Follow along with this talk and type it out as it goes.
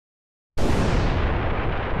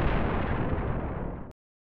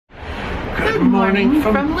Good morning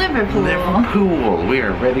from Liverpool. Liverpool. We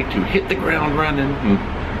are ready to hit the ground running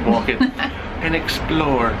and walk it and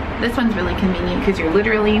explore. This one's really convenient because you're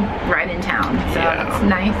literally right in town. So it's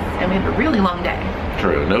nice, and we have a really long day.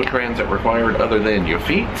 True. No transit required other than your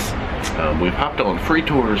feet. We've hopped on free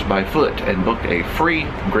tours by foot and booked a free,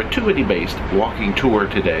 gratuity-based walking tour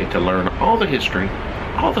today to learn all the history,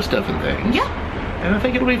 all the stuff and things. Yeah. And I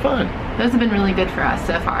think it'll be fun. Those have been really good for us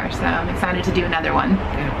so far, so I'm excited to do another one.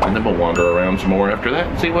 Yeah. And then we'll wander around some more after that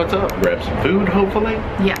and see what's up. Grab some food, hopefully.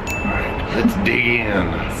 Yeah. All right, let's dig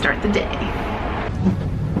in. Start the day.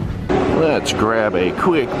 Let's grab a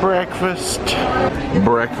quick breakfast.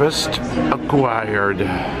 Breakfast acquired. All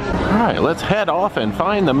right, let's head off and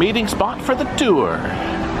find the meeting spot for the tour.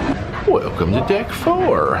 Welcome to deck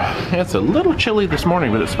 4. It's a little chilly this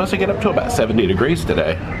morning, but it's supposed to get up to about 70 degrees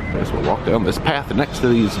today. I guess we'll walk down this path next to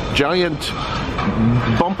these giant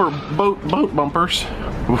boat bumpers.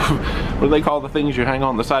 What do they call the things you hang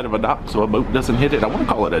on the side of a dock so a boat doesn't hit it? I want to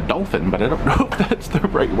call it a dolphin, but I don't know if that's the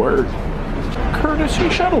right word. Courtesy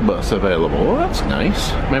shuttle bus available. Well, that's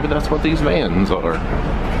nice. Maybe that's what these vans are.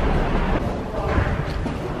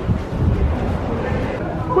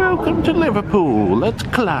 Welcome to Liverpool. Let's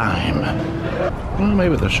climb. Well,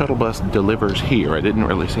 maybe the shuttle bus delivers here. I didn't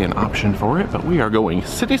really see an option for it, but we are going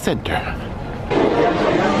city center.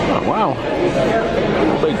 Oh, wow.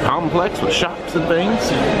 Big complex with shops and things.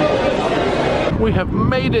 We have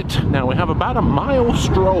made it. Now we have about a mile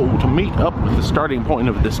stroll to meet up with the starting point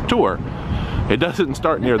of this tour. It doesn't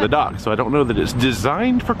start near the dock, so I don't know that it's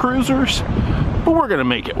designed for cruisers, but we're gonna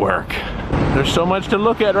make it work. There's so much to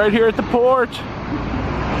look at right here at the port.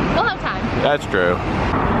 We'll have time. That's true.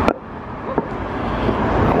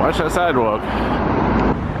 Now watch that sidewalk.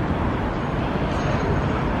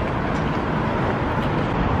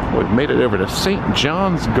 We've made it over to St.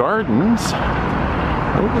 John's Gardens.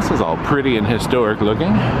 Oh, this is all pretty and historic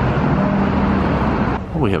looking.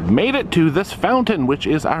 We have made it to this fountain, which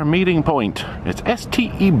is our meeting point. It's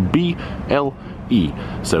S-T-E-B-L-E.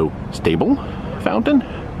 So, stable fountain,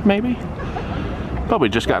 maybe? But we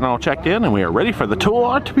just gotten all checked in and we are ready for the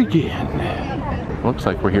tour to begin. Looks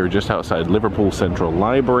like we're here just outside Liverpool Central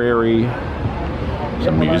Library.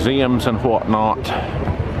 Some museums and whatnot.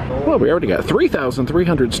 Well, we already got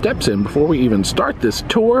 3,300 steps in before we even start this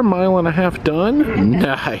tour. Mile and a half done.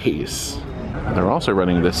 Nice. They're also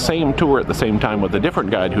running the same tour at the same time with a different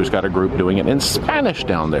guide who's got a group doing it in Spanish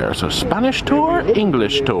down there. So Spanish tour,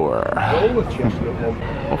 English tour.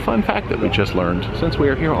 Well, fun fact that we just learned, since we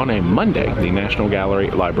are here on a Monday, the National Gallery,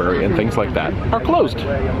 Library, and things like that are closed.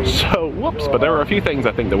 So, whoops, but there are a few things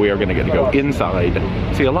I think that we are going to get to go inside,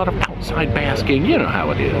 see a lot of outside basking, you know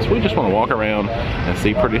how it is. We just want to walk around and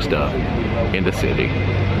see pretty stuff in the city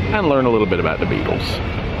and learn a little bit about the Beatles.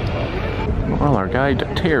 Well, our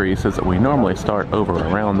guide Terry says that we normally start over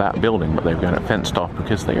around that building, but they've got it fenced off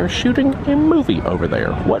because they are shooting a movie over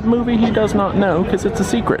there. What movie, he does not know because it's a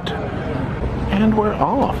secret. And we're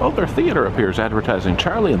off. Oh, their theater appears advertising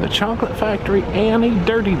Charlie and the Chocolate Factory, Annie,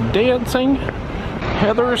 Dirty Dancing,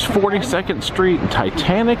 Heather's 42nd Street, and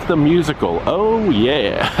Titanic the Musical. Oh,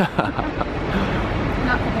 yeah.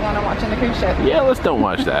 Not the one I'm watching the cruise ship. Yeah, let's don't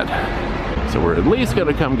watch that. So we're at least going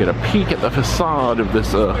to come get a peek at the facade of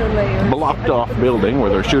this blocked off building where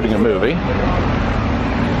they're shooting a movie.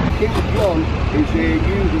 King John is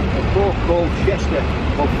using a boat called Chester,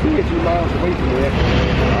 about 30 miles away from here.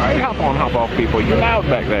 Alright, hop off people, you're loud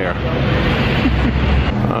back there.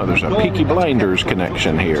 Oh, there's a Peaky Blinders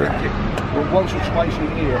connection here. Once or twice a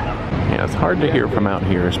year. Yeah, it's hard to hear from out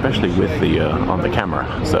here, especially with the on the camera.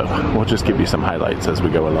 So we'll just give you some highlights as we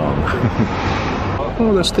go along.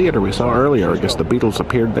 Oh, this theater we saw earlier, I guess the Beatles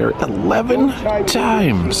appeared there 11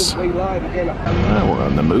 times. Well, we're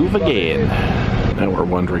on the move again. Now we're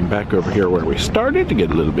wandering back over here where we started to get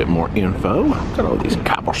a little bit more info. Look at all these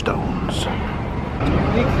cobblestones. The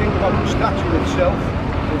unique thing about the statue itself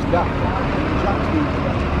is that it's actually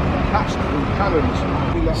cast from cannons.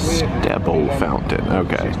 Stable fountain.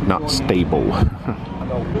 Okay, not stable.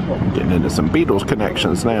 Getting into some Beatles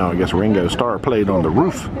connections now. I guess Ringo Starr played on the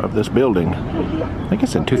roof of this building. I think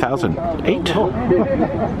it's in 2008.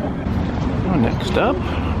 Next up,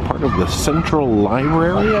 part of the Central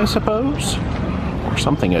Library, I suppose, or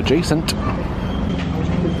something adjacent.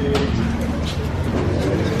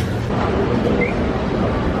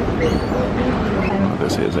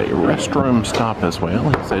 This is a restroom stop as well.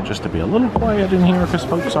 He said just to be a little quiet in here because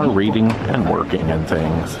folks are reading and working and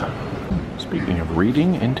things. Speaking of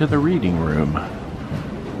reading, into the reading room.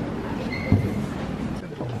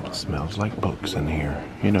 It smells like books in here.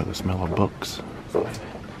 You know the smell of books.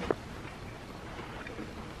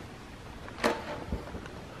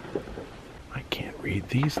 I read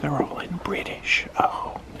these? They're all in British.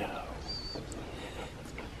 Oh no.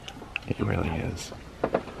 It really is.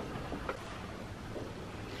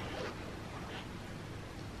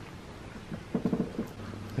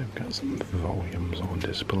 They've got some volumes on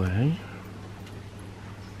display.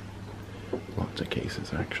 Lots of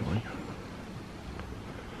cases actually.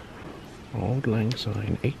 Auld Lang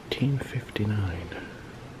Syne, 1859.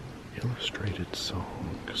 Illustrated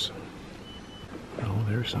songs. Oh,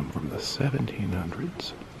 there's some from the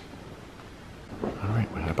 1700s.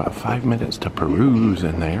 Alright, we have about 5 minutes to peruse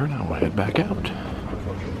in there. Now we'll head back out.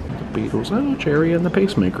 The Beatles. Oh, Jerry and the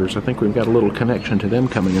Pacemakers. I think we've got a little connection to them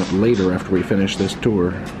coming up later after we finish this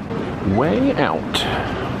tour. Way out.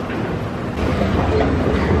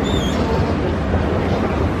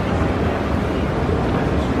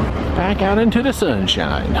 Back out into the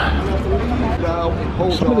sunshine.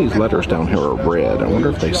 Some of these letters down here are red. I wonder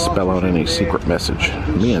if they spell out any secret message.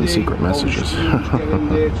 Me and secret messages. So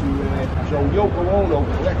Yoko Ono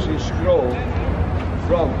collects his scroll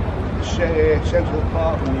from Central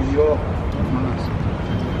Park in New York.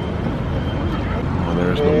 Well,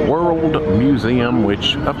 there's the World Museum,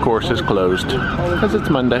 which of course is closed because it's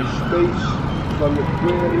Monday.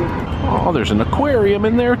 Oh, there's an aquarium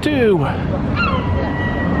in there too.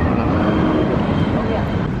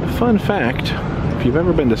 Fun fact, if you've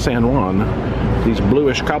ever been to San Juan, these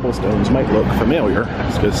bluish cobblestones might look familiar.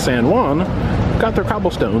 It's because San Juan got their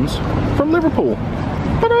cobblestones from Liverpool.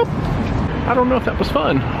 I don't know if that was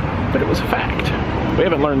fun, but it was a fact. We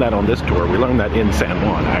haven't learned that on this tour. We learned that in San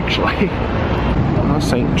Juan, actually.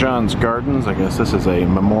 St. John's Gardens, I guess this is a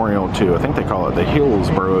memorial to, I think they call it the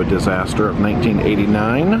Hillsborough disaster of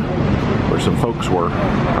 1989, where some folks were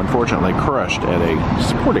unfortunately crushed at a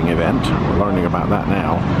sporting event. We're learning about that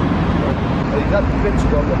now.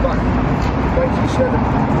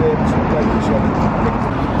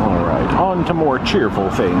 Alright, on to more cheerful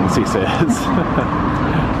things, he says.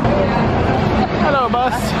 Hello,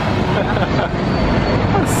 bus.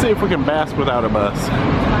 Let's see if we can bask without a bus.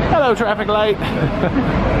 Hello, traffic light.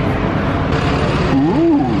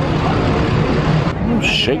 Ooh.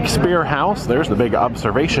 Shakespeare House. There's the big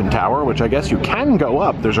observation tower, which I guess you can go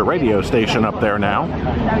up. There's a radio station up there now.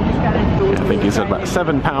 I think he said about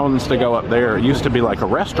 £7 to go up there. It used to be like a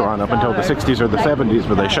restaurant up until the 60s or the 70s,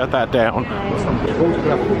 but they shut that down.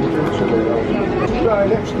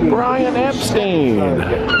 Brian Epstein.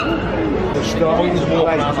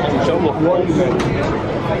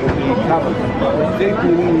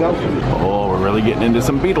 Oh, we're really getting into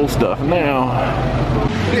some Beatles stuff now.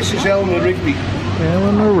 This is Eleanor Rigby.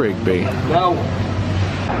 Eleanor Rigby. Now,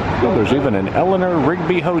 oh, there's even an Eleanor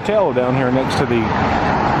Rigby hotel down here next to the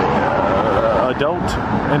adult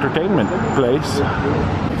entertainment place.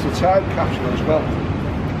 It's a time capsule as well.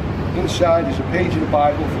 Inside is a page of the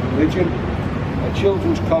Bible for religion, a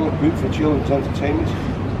children's comic book for children's entertainment,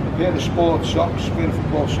 a pair of sports socks, a pair of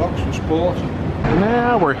football socks for sport.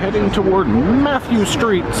 Now we're heading toward Mathew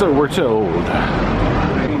Street, so we're told.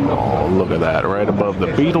 Oh, look at that. Right above the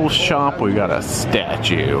Beatles shop, we got a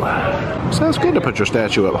statue. Sounds good to put your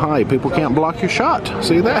statue up high. People can't block your shot.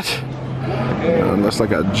 See that? Unless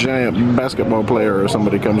like a giant basketball player or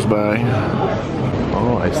somebody comes by.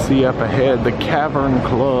 Oh, I see up ahead the Cavern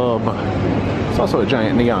Club. It's also a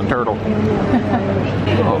giant neon turtle.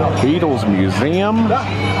 Oh, Beatles Museum.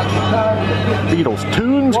 Beatles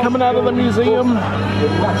tunes coming out of the museum.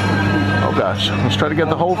 Oh gosh, let's try to get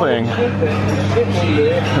the whole thing.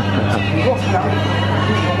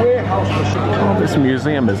 Oh, this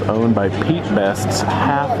museum is owned by Pete Best's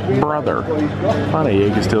half-brother. Funny, you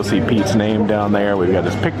can still see Pete's name down there. We've got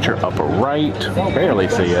his picture up right. Barely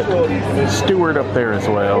see it. Stewart up there as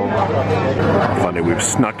well. Funny, we've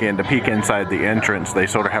snuck in to peek inside the entrance. They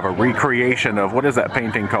sort of have a recreation of, what is that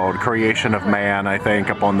painting called? Creation of Man, I think,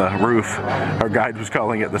 up on the roof. Our guide was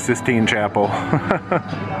calling it the Sistine Chapel.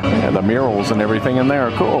 And the murals and everything in there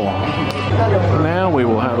are cool. Now we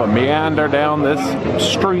will have a meander down this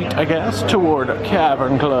street, I guess, toward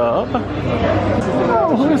Cavern Club.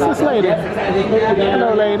 Oh, who is this lady?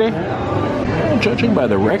 Hello, lady. Well, judging by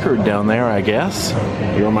the record down there, I guess,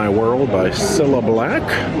 You're My World by Cilla Black.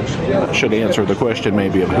 That should answer the question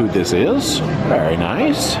maybe of who this is. Very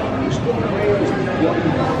nice.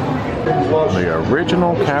 The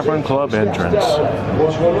original Cavern Club entrance.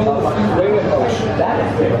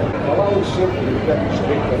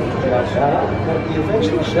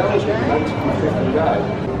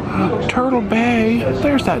 Turtle Bay.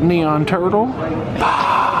 There's that neon turtle.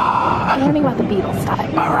 Learning about the Beatles stuff.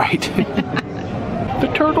 All right. The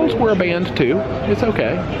Turtles were a band too. It's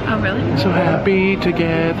okay. Oh, really? So happy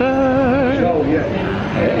together.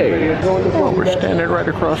 Hey, oh, we're standing right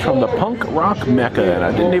across from the punk rock mecca, and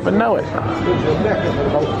I didn't even know it.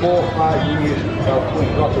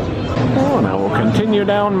 Oh, now we'll continue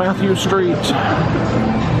down Mathew Street.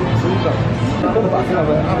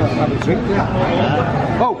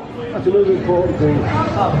 Oh, that's another important thing.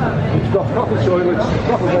 It's got proper toilets,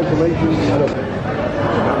 proper ventilation.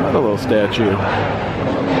 Another little statue.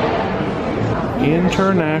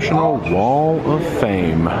 International Wall of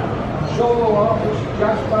Fame. Solo artists,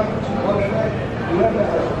 jazz bands, whoever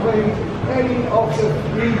has played any of the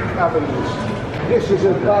 3 cabins. This is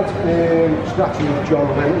a bad statue of John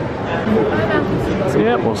Lennon.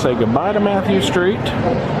 Yep, we'll say goodbye to Mathew Street.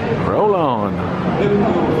 Roll on.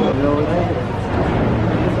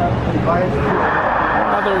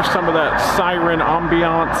 There's some of that siren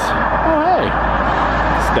ambiance. Oh, hey.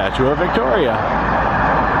 Statue of Victoria.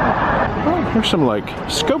 Oh, here's some like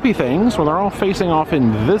scopy things when they're all facing off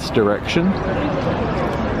in this direction.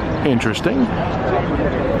 Interesting.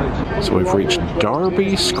 So we've reached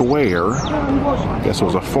Derby Square. I guess it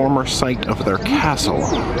was a former site of their castle.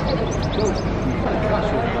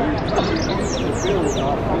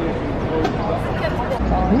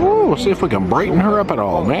 Ooh, we'll see if we can brighten her up at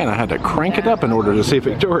all. Man, I had to crank it up in order to see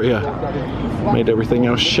Victoria. Made everything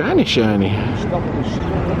else shiny, shiny.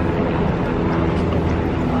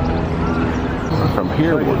 From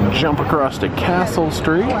here, we'll jump across to Castle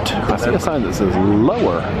Street. I see a sign that says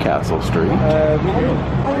Lower Castle Street.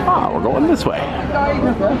 Ah, we're going this way.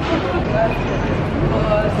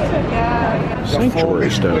 Sanctuary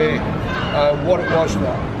Stone. What it was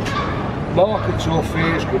now. Markets or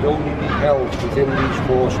fairs could only be held within these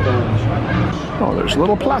 4 stones. Oh, there's a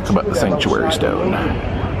little plaque about the Sanctuary Stone.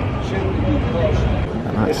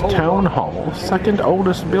 That's Town Hall, 2nd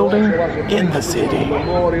oldest building in the city.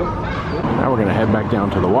 Now we're going to head back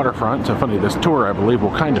down to the waterfront. So funny, this tour, I believe,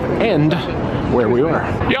 will kind of end where we are.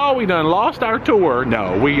 Y'all, we done lost our tour.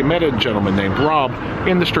 No, we met a gentleman named Rob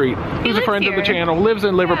in the street. He's a friend of the channel, lives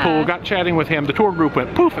in Liverpool, got chatting with him. The tour group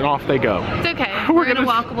went poof and off they go. It's okay. We're in a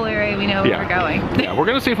walkable area. We know where we're going. Yeah, we're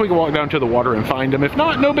going to see if we can walk down to the water and find him. If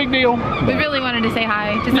not, no big deal. We really wanted to say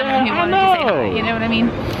hi to someone who wanted to say hi. You know what I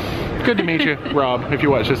mean? Good to meet you, Rob, if you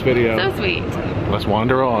watch this video. So sweet. Let's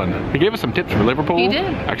wander on. He gave us some tips for Liverpool. He did.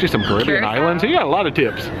 Actually, some Caribbean islands. He got a lot of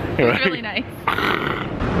tips. It was really nice.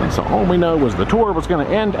 So all we know was the tour was going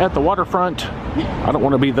to end at the waterfront. I don't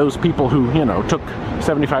want to be those people who, you know, took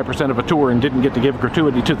 75% of a tour and didn't get to give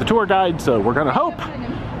gratuity to the tour guide. So we're going to hope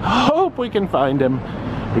we can find him.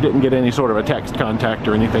 We didn't get any sort of a text contact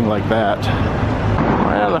or anything like that.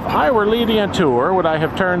 Well, if I were leading a tour, would I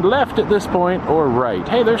have turned left at this point or right?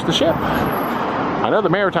 Hey, there's the ship. I know the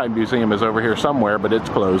Maritime Museum is over here somewhere, but it's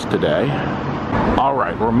closed today. All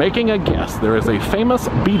right, we're making a guess. There is a famous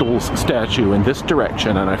Beatles statue in this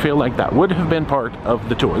direction, and I feel like that would have been part of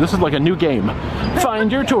the tour. This is like a new game.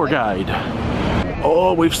 Find your tour guide.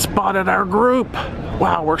 Oh, we've spotted our group.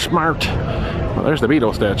 Wow, we're smart. Well, there's the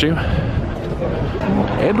Beatles statue.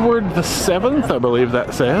 Edward VII, I believe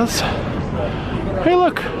that says. Hey,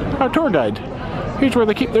 look, our tour guide. Here's where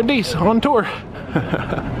they keep their geese on tour.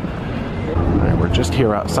 Alright, we're just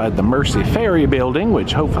here outside the Mersey Ferry building,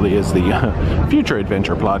 which hopefully is the future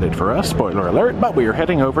adventure plotted for us. Spoiler alert, but we are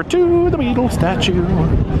heading over to the Beatles statue.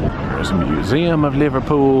 There's a Museum of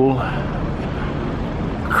Liverpool.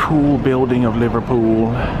 Cool building of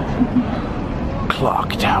Liverpool.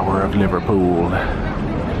 Clock Tower of Liverpool.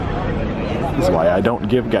 That's why I don't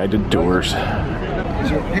give guided tours.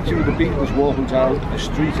 There's a picture of the Beatles walking down a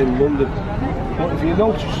street in London. But if you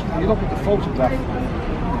notice, you look at the photograph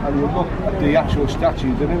and you look at the actual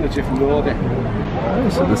statue, they're in a different order.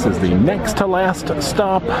 So this is the next to last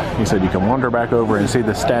stop. He said you can wander back over and see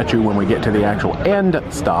the statue when we get to the actual end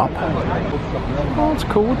stop. Oh, it's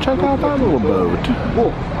cool. Check out that little boat. In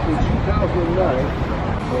 2009,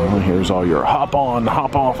 well, here's all your hop-on,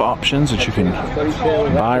 hop-off options that you can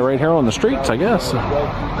buy right here on the streets, I guess.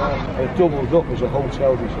 it doubled up as a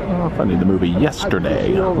hotel. Oh, funny, the movie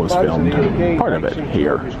Yesterday was filmed, part of it,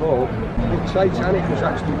 here. The Titanic was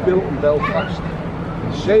actually built in Belfast,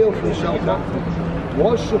 sailed from Southampton,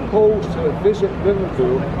 was supposed to visit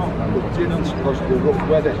Liverpool, but didn't because of the rough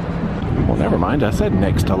weather. Well, never mind, I said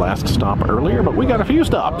next to last stop earlier, but we got a few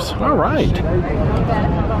stops. All right.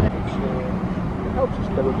 Helps us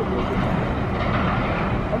get a bit.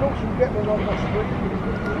 I know some getting on my street.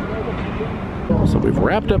 So we've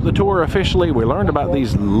wrapped up the tour officially. We learned about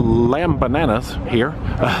these lamb bananas here,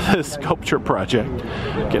 this sculpture project.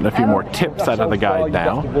 Getting a few more tips out of the guide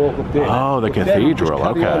now. Oh, the cathedral,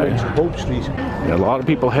 okay. Yeah, a lot of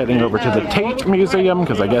people heading over to the Tate Museum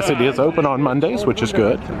because I guess it is open on Mondays, which is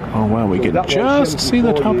good. Oh wow, we can just see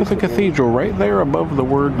the top of the cathedral right there above the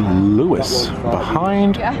word Lewis,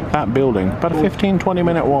 behind that building. About a 15-20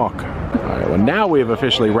 minute walk. Alright, well now we've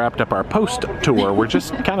officially wrapped up our post tour. We're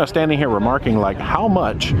just kind of standing here remarking like how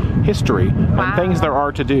much history and things there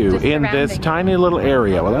are to do in this tiny little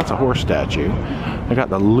area. Well, that's a horse statue. I got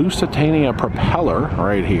the Lusitania propeller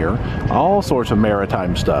right here. All sorts of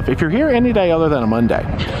maritime stuff. If you're here any day other than a Monday,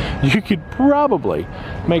 you could probably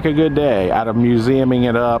make a good day out of museuming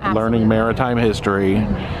it up, learning maritime history.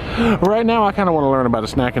 Right now I kind of want to learn about a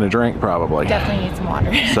snack and a drink probably. Definitely need some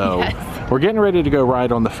water. So we're getting ready to go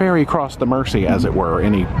ride on the Ferry Cross The Mersey, as it were.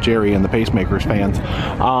 Any Jerry and the Pacemakers fans.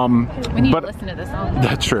 We need to listen to the song.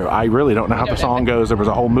 That's true. I really don't know how the song goes. There was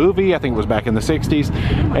a whole movie, I think it was back in the 60s.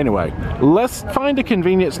 Anyway, let's find a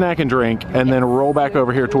convenient snack and drink and then roll back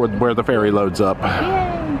over here toward where the ferry loads up.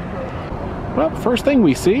 Yay. Well, first thing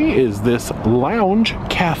we see is this lounge,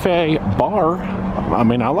 cafe, bar. I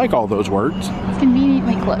mean, I like all those words. It's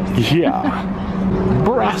conveniently close. Yeah.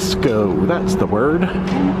 Brasco, that's the word.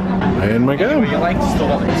 And we go.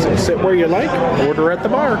 So sit where you like, order at the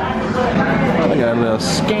bar. They got a little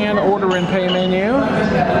scan, order and pay menu.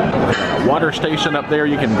 A water station up there,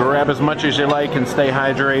 you can grab as much as you like and stay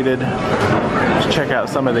hydrated. Let's check out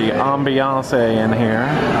some of the ambiance in here.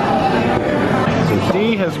 So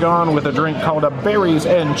Dee has gone with a drink called a berries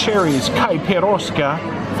and cherries caipiroska.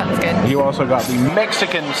 Sounds good. You also got the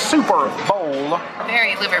Mexican Super Bowl.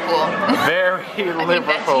 Very Liverpool. Very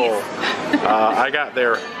Liverpool. I got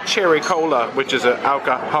their cherry cola, which is an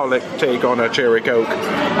alcoholic take on a cherry coke.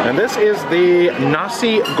 And this is the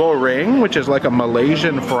nasi goreng, which is like a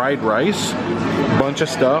Malaysian fried rice. Bunch of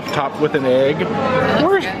stuff topped with an egg.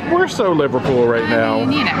 We're so Liverpool right now.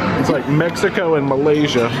 You know. It's like Mexico and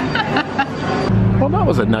Malaysia. Well, that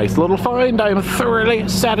was a nice little find. I am thoroughly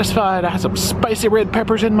satisfied. I had some spicy red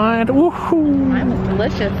peppers in mind. Woohoo! Mine was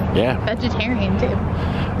delicious. Yeah. Vegetarian too.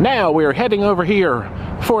 Now we're heading over here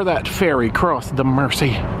for that Ferry Cross The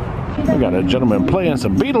Mersey. We got a gentleman playing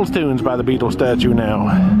some Beatles tunes by the Beatles statue now.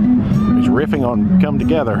 He's riffing on Come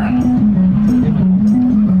Together.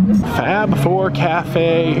 Pt.4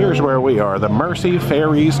 Cafe. Here's where we are, the Mersey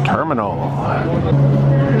Ferries Terminal.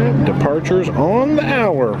 Departures on the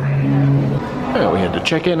hour. Well, we had to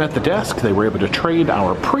check in at the desk. They were able to trade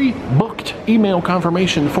our pre-booked email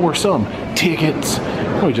confirmation for some tickets.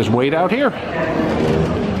 We just wait out here.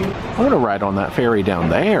 I'm going to ride on that ferry down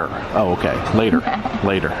there. Oh, okay. Later.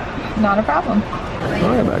 Later. Not a problem. All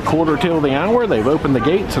right, about 1/4 the hour. They've opened the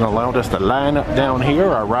gates and allowed us to line up down here.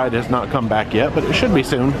 Our ride has not come back yet, but it should be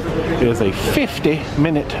soon. It is a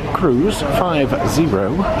 50-minute cruise, 50.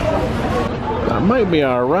 That might be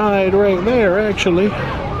our ride right there, actually.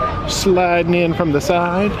 Sliding in from the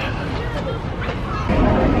side.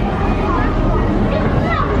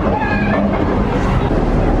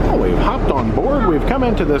 Oh, we've hopped on board. We've come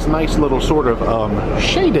into this nice little sort of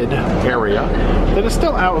shaded area that is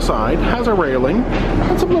still outside, has a railing,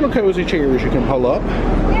 and some little cozy chairs you can pull up.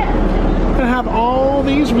 And have all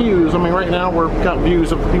these views. I mean, right now we've got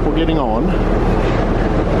views of people getting on.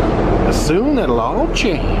 Soon it'll all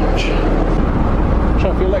change.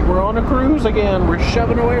 I feel like we're on a cruise again. We're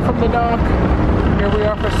shoving away from the dock. Here we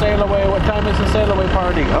are for sail away. What time is the sail away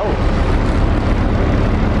party? Oh,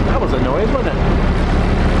 that was a noise, wasn't it?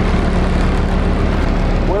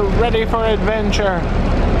 We're ready for adventure.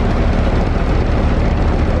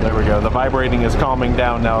 There we go. The vibrating is calming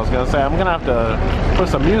down now. I was going to say, I'm going to have to put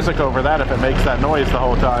some music over that if it makes that noise the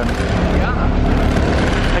whole time. Yeah.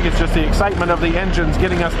 I think it's just the excitement of the engines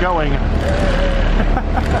getting us going. It's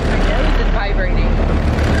just vibrating.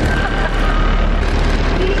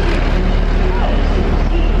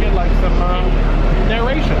 Get like some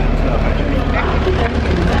narration and stuff, I think.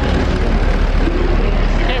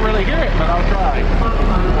 You can't really hear it, but I'll try.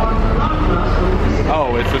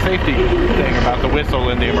 Oh, it's the safety thing about the whistle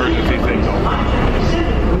in the emergency signal.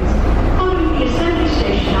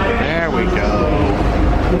 There we go.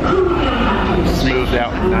 Smoothed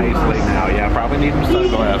out nicely now. Yeah, probably need some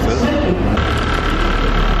sunglasses.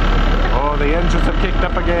 Oh, the engines have kicked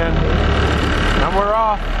up again. And we're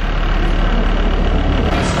off.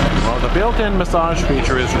 Well, the built-in massage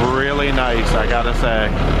feature is really nice, I gotta say.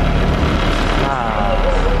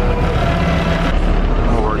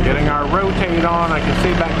 Oh, we're getting our rotate on. I can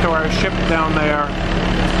see back to our ship down there.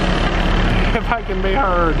 If I can be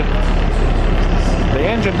heard. The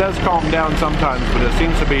engine does calm down sometimes, but it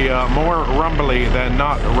seems to be more rumbly than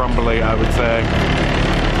not rumbly, I would say.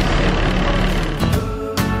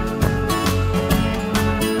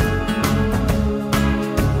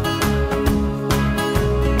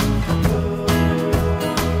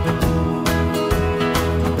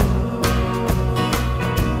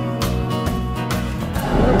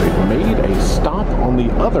 On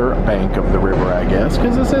the other bank of the river, I guess,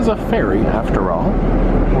 because this is a ferry after all.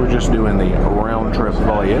 We're just doing the round trip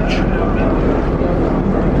voyage.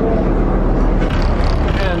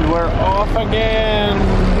 And we're off again.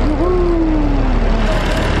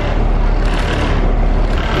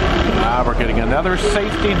 We're getting another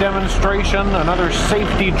safety demonstration, another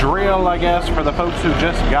safety drill, I guess, for the folks who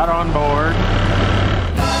just got on board.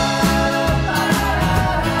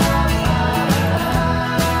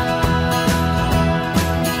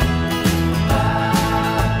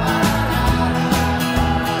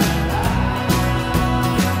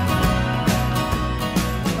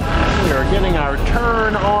 Getting our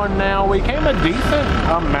turn on now. We came a decent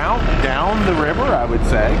amount down the river, I would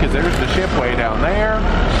say, because there's the ship way down there.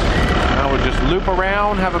 Now we'll just loop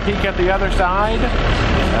around, have a peek at the other side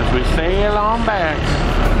as we sail on back.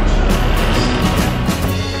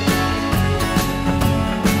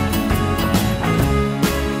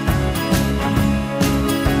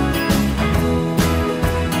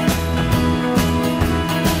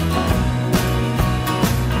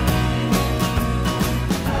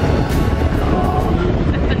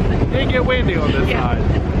 Get windy on this side.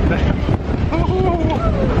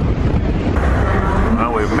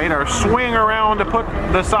 Well, we've made our swing around to put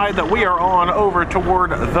the side that we are on over toward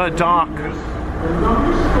the dock.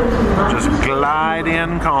 Just glide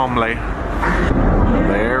in calmly.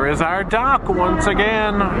 There is our dock once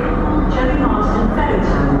again.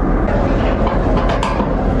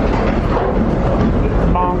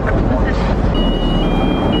 Bonk.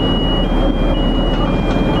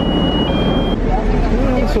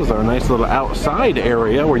 This was our nice little outside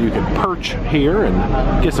area where you could perch here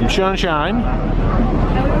and get some sunshine.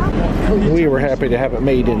 We were happy to have it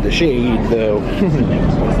made into shade, though.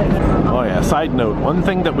 Oh yeah, side note, one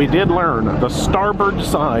thing that we did learn, the starboard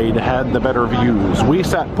side had the better views. We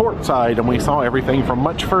sat port side and we saw everything from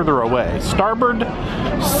much further away. Starboard,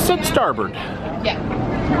 sit starboard. Yeah.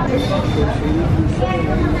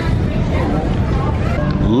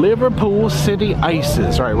 Liverpool City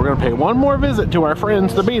Ices. All right, we're gonna pay one more visit to our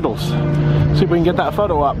friends, the Beatles. See if we can get that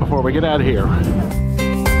photo up before we get out of here.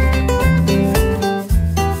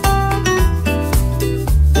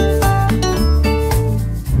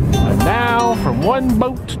 And now, from one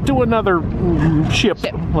boat to another ship,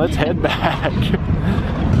 let's head back.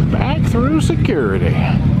 Back through security.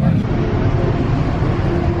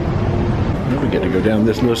 We get to go down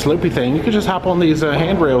this little slopey thing. You could just hop on these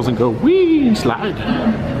handrails and go whee and slide.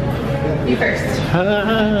 You first.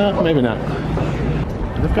 Maybe not.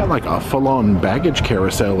 They've got like a full-on baggage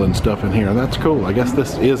carousel and stuff in here. That's cool. I guess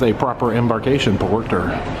this is a proper embarkation port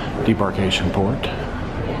or debarkation port.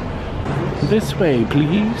 This way,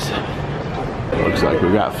 please. Looks like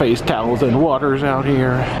we've got face towels and waters out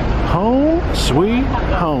here. Home, sweet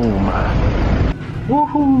home.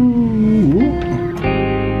 Woohoo!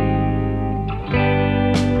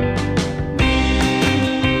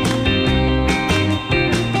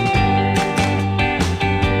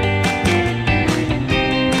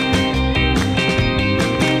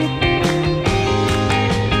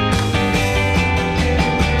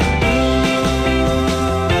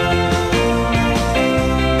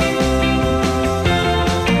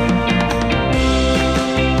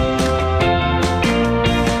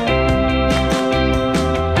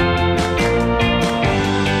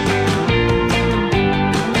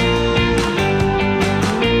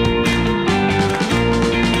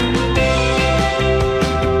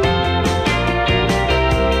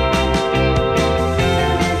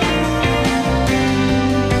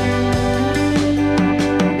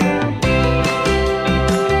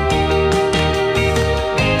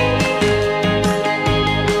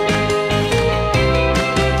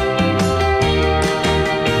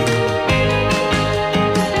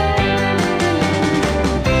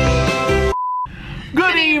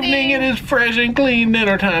 Fresh and clean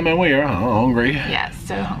dinner time, and we are hungry. Yes,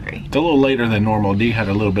 so hungry. It's a little later than normal. Dee had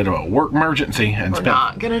a little bit of a work emergency and We're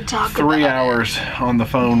not gonna talk 3 hours on the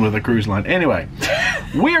phone with a cruise line. Anyway,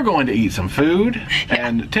 we are going to eat some food.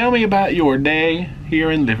 And tell me about your day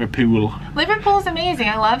here in Liverpool. Liverpool's amazing.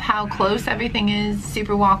 I love how close everything is.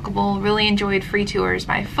 Super walkable. Really enjoyed free tours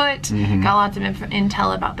by foot. Got lots of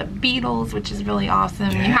intel about the Beatles, which is really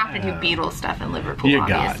awesome. Yeah. You have to do Beatles stuff in Liverpool,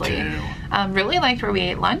 obviously. Got to. Really liked where we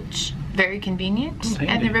ate lunch. very convenient.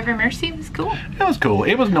 And the River Mersey was cool. It was cool.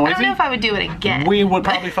 It was noisy. I don't know if I would do it again. We would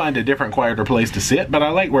probably find a different, quieter place to sit, but I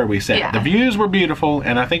like where we sat. Yeah. The views were beautiful,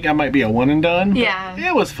 and I think I might be a one and done. Yeah.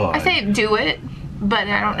 It was fun. I say do it, but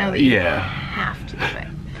I don't know that you have to do it.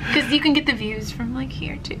 Because you can get the views from like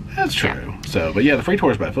here too. That's true. Yeah. So, but yeah, the free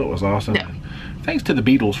tours by foot was awesome. Yeah. Thanks to the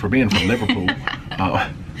Beatles for being from Liverpool.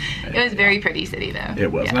 It was a very pretty city though.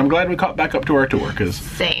 It was. Yeah. And I'm glad we caught back up to our tour because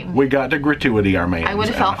we got to gratuity our man. I would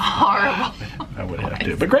have felt horrible. I would have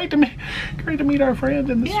to. But great to meet our friends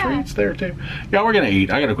in the streets there too. Yeah, we're gonna eat.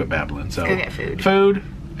 I gotta quit babbling. So go get food. Food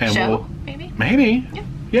and we'll maybe.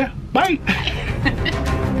 Yeah. Bye.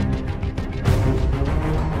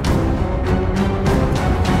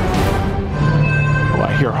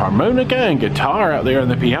 I hear harmonica and guitar out there in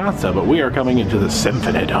the piazza, but we are coming into the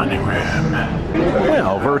symphony dining room.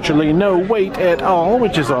 Well, virtually no wait at all,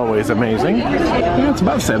 which is always amazing. Yeah, it's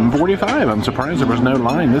about 7:45. I'm surprised there was no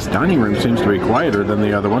line. This dining room seems to be quieter than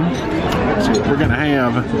the other one. Let's see what we're gonna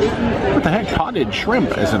have. What the heck? Potted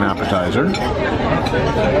shrimp as an appetizer.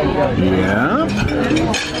 Yeah.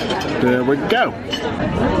 There we go.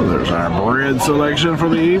 There's our bread selection for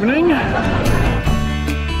the evening.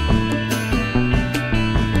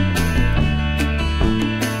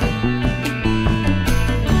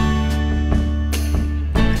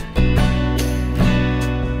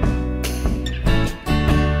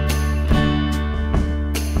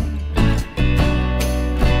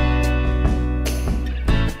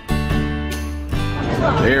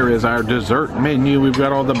 There is our dessert menu. We've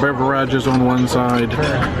got all the beverages on one side,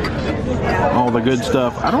 all the good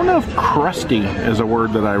stuff. I don't know if crusty is a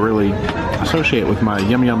word that I really associate with my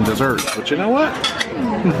yum yum desserts, but you know what?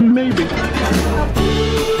 Maybe.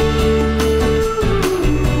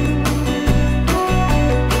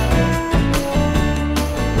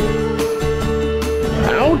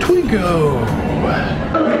 Out we go.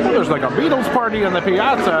 There's like a Beatles party on the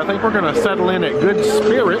piazza. I think we're gonna settle in at Good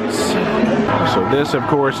Spirits. So this, of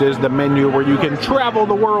course, is the menu where you can travel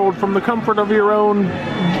the world from the comfort of your own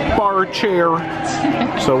bar chair.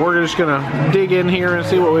 So we're just gonna dig in here and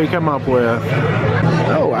see what we come up with.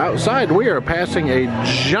 Oh, outside we are passing a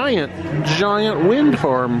giant wind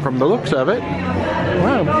farm from the looks of it.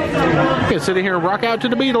 Wow. You can sit in here and rock out to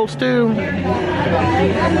the Beatles too.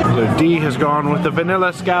 So Dee has gone with the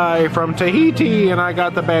Vanilla Sky from Tahiti, and I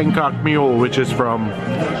got the Bangkok Mule, which is from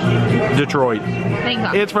Detroit.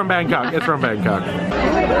 Bangkok. It's from Bangkok. It's from Bangkok.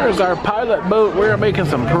 There's our pilot boat. We're making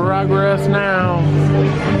some progress now.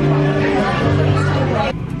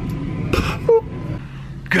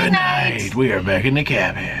 Good night. We are back in the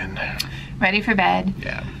cabin. Ready for bed.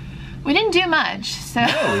 Yeah. We didn't do much, so...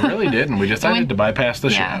 No, we really didn't. We decided to bypass the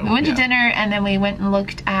show. We went to dinner, and then we went and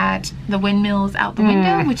looked at the windmills out the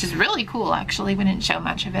window, which is really cool, actually. We didn't show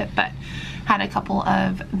much of it, but had a couple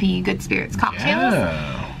of the Good Spirits cocktails.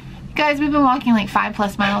 Yeah. Guys, we've been walking like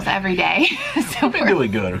 5+ miles every day. So we've been doing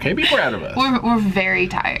good, okay? Be proud of us. We're very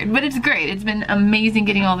tired, but it's great. It's been amazing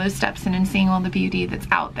getting all those steps in and seeing all the beauty that's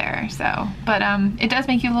out there, so. But it does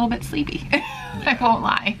make you a little bit sleepy. I won't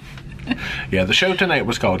lie. Yeah, the show tonight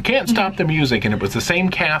was called Can't Stop the Music, and it was the same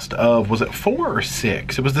cast of, was it 4 or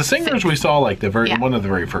 6? It was the singers we saw like one of the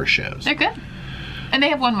very first shows. They're good. And they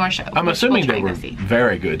have one more show. I'm assuming they were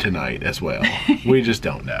very good tonight as well. We just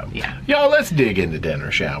don't know. Yeah. Y'all, let's dig into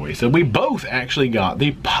dinner, shall we? So we both actually got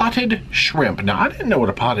the potted shrimp. Now, I didn't know what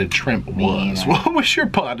a potted shrimp was. What was your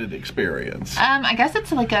potted experience? I guess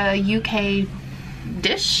it's like a UK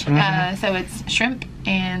dish. So it's shrimp,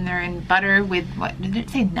 and they're in butter with, what, did it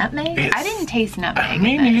say nutmeg? I didn't taste nutmeg.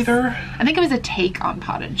 Me neither. I think it was a take on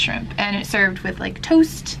potted shrimp, and it's served with like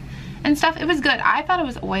toast and stuff. It was good. I thought it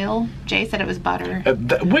was oil. Jay said it was butter.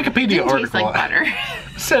 The Wikipedia article taste like butter.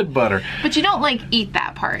 said butter. But you don't like eat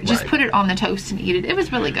that part. Just put it on the toast and eat it. It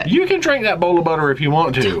was really good. You can drink that bowl of butter if you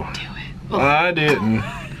want to. Don't do it. Well, I didn't.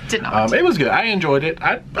 Did not. It was good. I enjoyed it.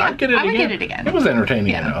 I'd get it again. I would get it again. It was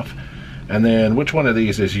entertaining enough. And then, which one of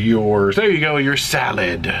these is yours? There you go, your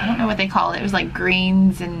salad. I don't know what they call it. It was like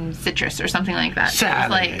greens and citrus or something like that.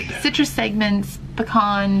 Salad. So it was like citrus segments,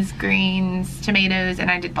 pecans, greens, tomatoes, and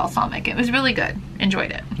I did balsamic. It was really good.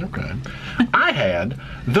 Enjoyed it. Okay. I had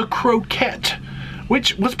the croquette,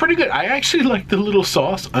 which was pretty good. I actually liked the little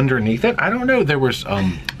sauce underneath it. I don't know, there was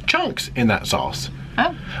chunks in that sauce.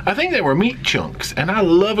 Oh. I think they were meat chunks, and I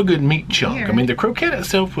love a good meat chunk. Weird. I mean, the croquette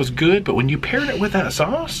itself was good, but when you paired it with that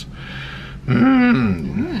sauce,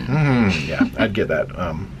 yeah, I'd get that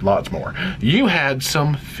lots more. You had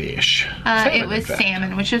some fish. It was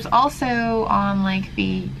salmon, which was also on like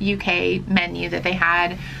the UK menu that they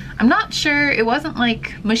had. I'm not sure, it wasn't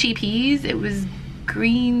like mushy peas, it was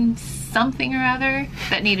green something or other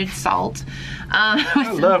that needed salt.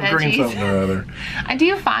 I love green something or other. I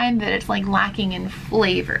do find that it's like lacking in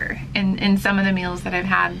flavor in some of the meals that I've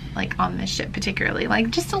had, like on this ship particularly. Like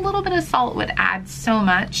just a little bit of salt would add so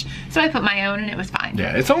much. So I put my own and it was fine.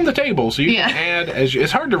 Yeah, it's on the table, so you can add as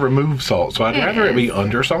it's hard to remove salt, so I'd rather it be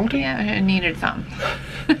under salty. Yeah, it needed some.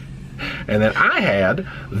 And then I had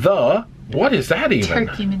the, what is that even?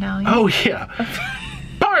 Turkey medallion. Oh yeah.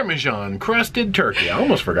 Parmesan crusted turkey. I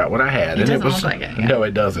almost forgot what I had. It doesn't look like it. Yeah. No,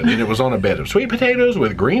 it doesn't. And it was on a bed of sweet potatoes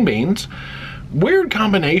with green beans. Weird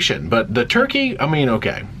combination, but the turkey, I mean,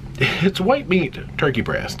 okay. It's white meat, turkey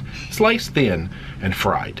breast, sliced thin and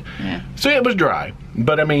fried. Yeah. So it was dry,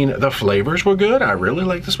 but I mean, the flavors were good. I really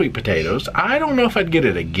like the sweet potatoes. I don't know if I'd get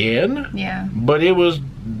it again. Yeah. But it was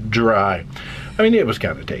dry. I mean, it was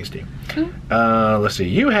kind of tasty. Let's see.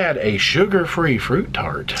 You had a sugar-free fruit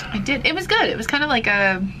tart. I did. It was good. It was kind of like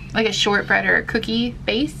a shortbread or a cookie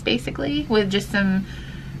base, basically, with just some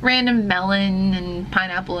random melon and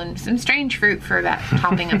pineapple and some strange fruit for that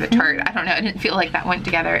topping of the tart. I don't know. I didn't feel like that went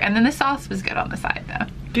together. And then the sauce was good on the side, though.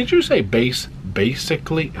 Did you say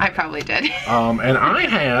basically? I probably did. And I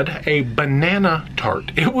had a banana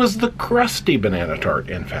tart. It was the crusty banana tart,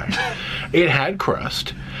 in fact. It had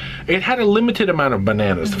crust. It had a limited amount of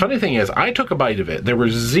bananas. The funny thing is, I took a bite of it. There were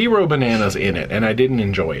 0 bananas in it, and I didn't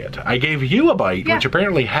enjoy it. I gave you a bite, which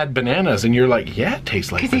apparently had bananas, and you're like, yeah, it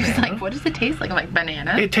tastes like banana. Because he was like, what does it taste like? I'm like,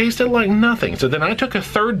 banana? It tasted like nothing. So then I took a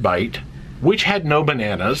 3rd bite, which had no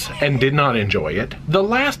bananas, and did not enjoy it. The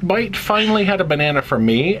last bite finally had a banana for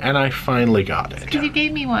me, and I finally got it. Because you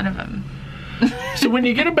gave me one of them. So when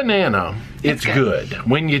you get a banana, it's good.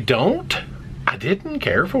 When you don't, I didn't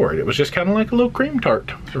care for it. It was just kind of like a little cream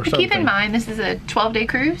tart or something. Keep in mind, this is a 12-day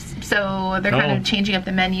cruise, so they're kind of changing up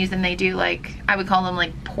the menus, and they do like, I would call them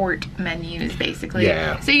like port menus, basically.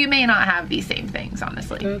 Yeah. So you may not have these same things,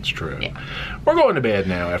 honestly. That's true. Yeah. We're going to bed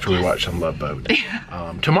now after we watch some Love Boat.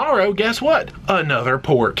 Tomorrow, guess what? Another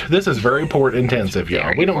port. This is very port intensive,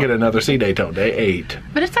 y'all. We don't get another sea day till day 8.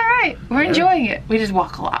 But it's all right. We're enjoying it. We just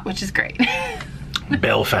walk a lot, which is great.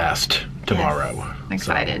 Belfast tomorrow. Yes. I'm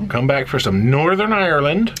excited. So come back for some Northern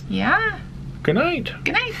Ireland. Yeah. Good night.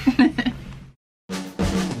 Good night.